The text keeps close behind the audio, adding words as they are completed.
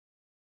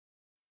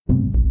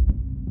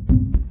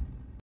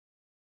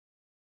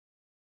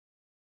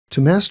To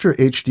master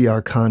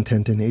HDR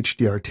content in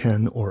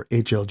HDR10 or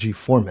HLG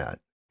format,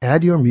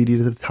 add your media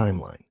to the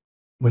timeline.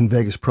 When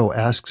Vegas Pro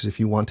asks if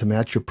you want to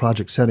match your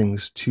project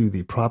settings to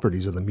the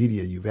properties of the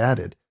media you've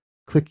added,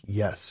 click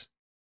Yes.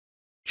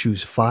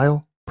 Choose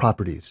File,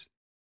 Properties.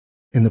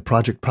 In the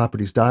Project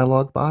Properties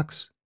dialog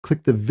box,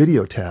 click the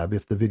Video tab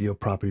if the video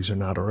properties are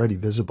not already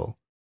visible.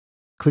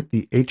 Click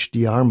the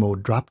HDR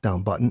mode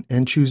drop-down button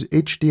and choose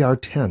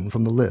HDR10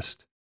 from the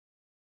list.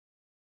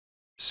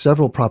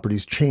 Several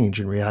properties change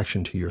in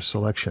reaction to your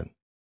selection.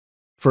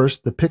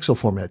 First, the pixel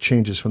format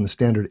changes from the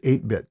standard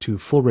 8-bit to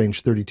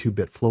full-range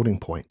 32-bit floating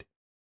point.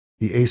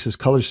 The ACES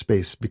color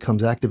space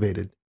becomes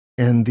activated,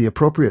 and the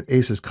appropriate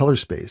ACES color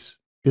space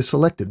is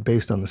selected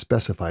based on the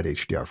specified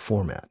HDR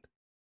format.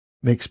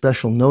 Make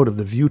special note of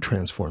the view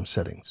transform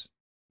settings.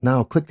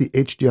 Now click the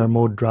HDR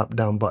mode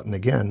drop-down button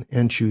again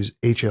and choose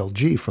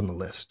HLG from the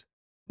list.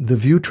 The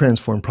view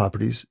transform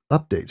properties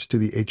updates to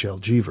the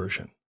HLG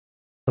version.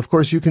 Of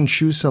course, you can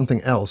choose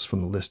something else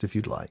from the list if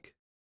you'd like.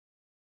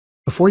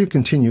 Before you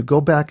continue,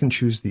 go back and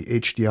choose the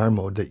HDR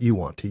mode that you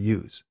want to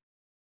use.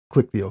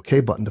 Click the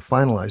OK button to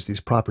finalize these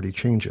property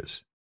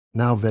changes.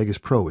 Now Vegas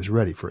Pro is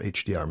ready for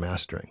HDR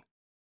mastering.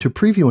 To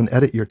preview and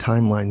edit your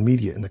timeline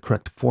media in the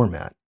correct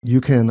format, you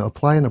can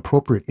apply an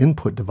appropriate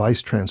input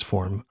device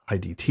transform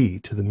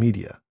IDT to the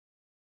media.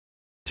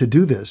 To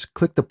do this,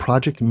 click the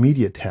Project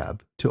Media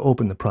tab to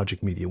open the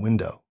Project Media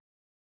window.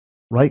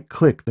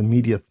 Right-click the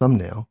media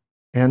thumbnail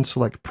and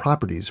select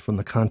Properties from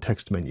the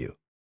context menu.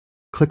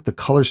 Click the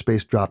Color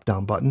Space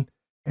drop-down button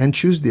and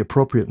choose the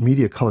appropriate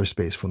media color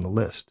space from the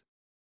list.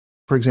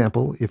 For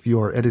example, if you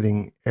are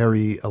editing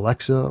Arri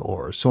Alexa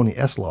or Sony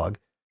S-Log,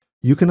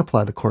 you can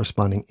apply the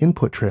corresponding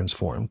input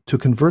transform to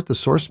convert the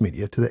source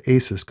media to the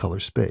ACES color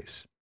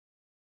space.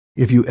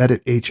 If you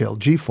edit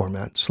HLG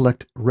format,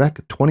 select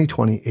Rec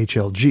 2020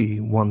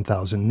 HLG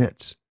 1000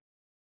 nits.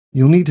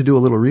 You'll need to do a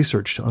little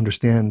research to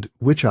understand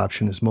which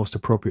option is most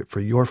appropriate for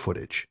your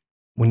footage.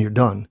 When you're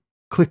done,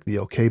 click the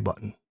OK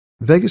button.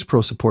 Vegas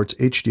Pro supports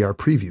HDR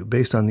preview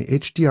based on the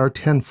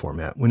HDR10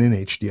 format when in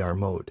HDR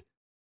mode.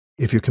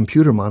 If your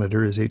computer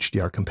monitor is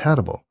HDR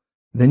compatible,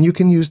 then you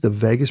can use the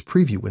Vegas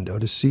preview window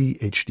to see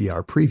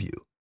HDR preview,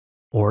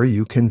 or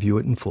you can view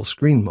it in full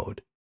screen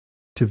mode.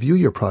 To view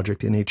your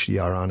project in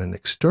HDR on an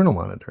external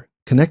monitor,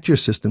 connect your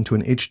system to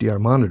an HDR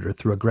monitor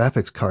through a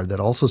graphics card that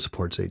also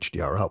supports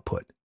HDR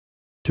output.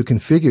 To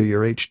configure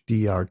your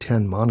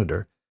HDR10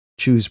 monitor,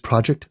 choose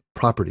Project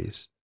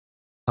Properties.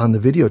 On the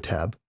Video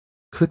tab,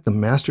 click the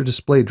Master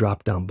Display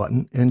drop-down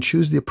button and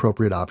choose the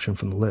appropriate option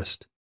from the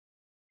list.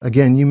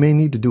 Again, you may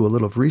need to do a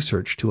little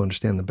research to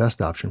understand the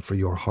best option for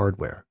your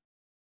hardware.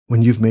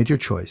 When you've made your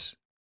choice,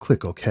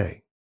 click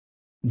OK.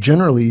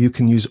 Generally, you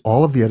can use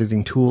all of the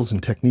editing tools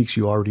and techniques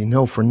you already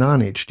know for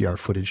non-HDR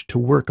footage to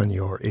work on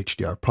your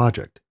HDR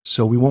project,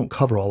 so we won't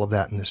cover all of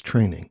that in this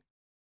training.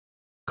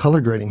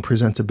 Color grading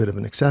presents a bit of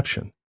an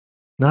exception.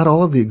 Not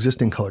all of the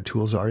existing color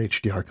tools are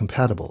HDR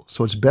compatible,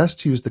 so it's best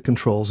to use the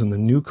controls in the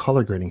new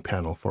color grading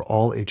panel for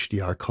all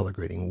HDR color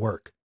grading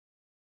work.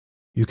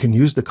 You can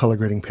use the color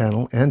grading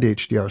panel and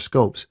HDR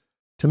scopes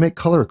to make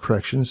color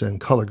corrections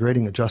and color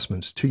grading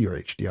adjustments to your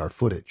HDR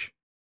footage.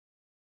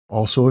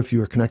 Also, if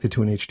you are connected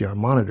to an HDR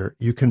monitor,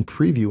 you can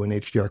preview in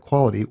HDR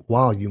quality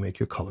while you make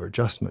your color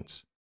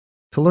adjustments.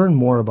 To learn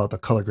more about the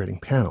color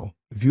grading panel,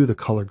 view the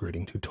color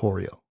grading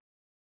tutorial.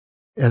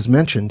 As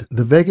mentioned,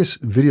 the Vegas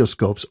video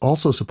scopes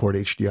also support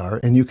HDR,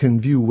 and you can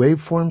view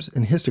waveforms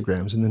and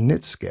histograms in the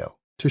nits scale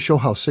to show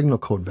how signal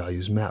code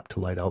values map to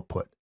light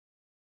output.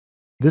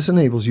 This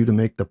enables you to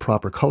make the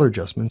proper color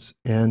adjustments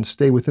and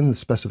stay within the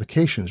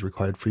specifications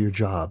required for your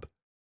job.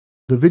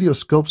 The Video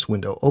Scopes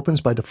window opens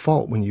by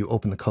default when you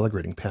open the color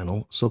grading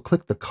panel, so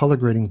click the Color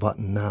Grading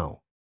button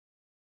now.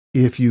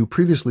 If you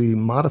previously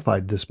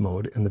modified this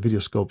mode and the video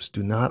scopes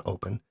do not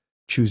open,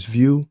 choose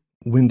View,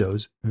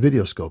 Windows,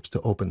 Video Scopes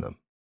to open them.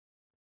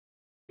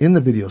 In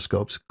the video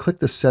scopes, click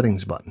the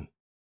Settings button.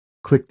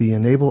 Click the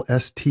Enable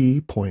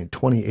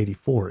ST.2084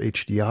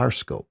 HDR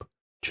scope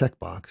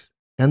checkbox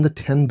and the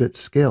 10-bit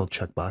scale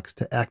checkbox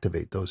to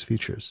activate those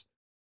features.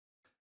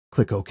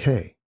 Click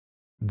OK.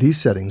 These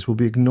settings will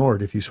be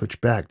ignored if you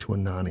switch back to a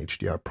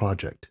non-HDR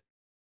project.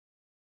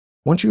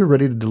 Once you are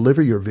ready to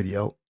deliver your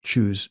video,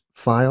 choose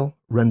File,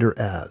 Render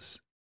As.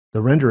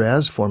 The Render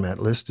As format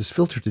list is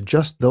filtered to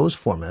just those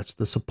formats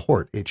that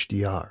support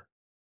HDR.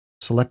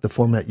 Select the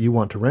format you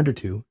want to render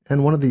to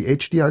and one of the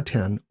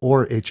HDR10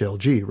 or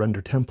HLG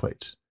render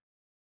templates.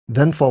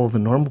 Then follow the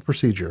normal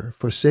procedure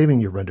for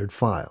saving your rendered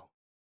file.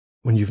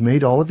 When you've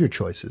made all of your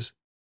choices,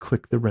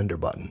 click the Render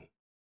button.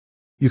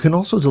 You can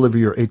also deliver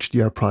your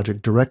HDR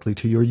project directly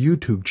to your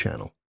YouTube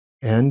channel,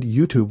 and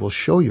YouTube will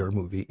show your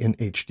movie in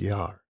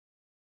HDR.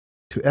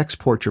 To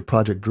export your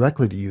project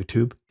directly to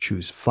YouTube,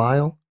 choose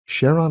File,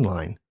 Share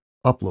Online,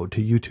 Upload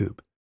to YouTube.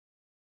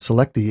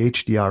 Select the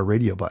HDR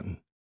radio button.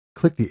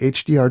 Click the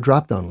HDR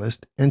drop-down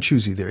list and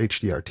choose either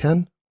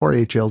HDR10 or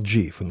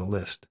HLG from the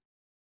list.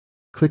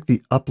 Click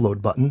the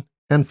Upload button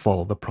and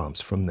follow the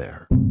prompts from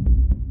there.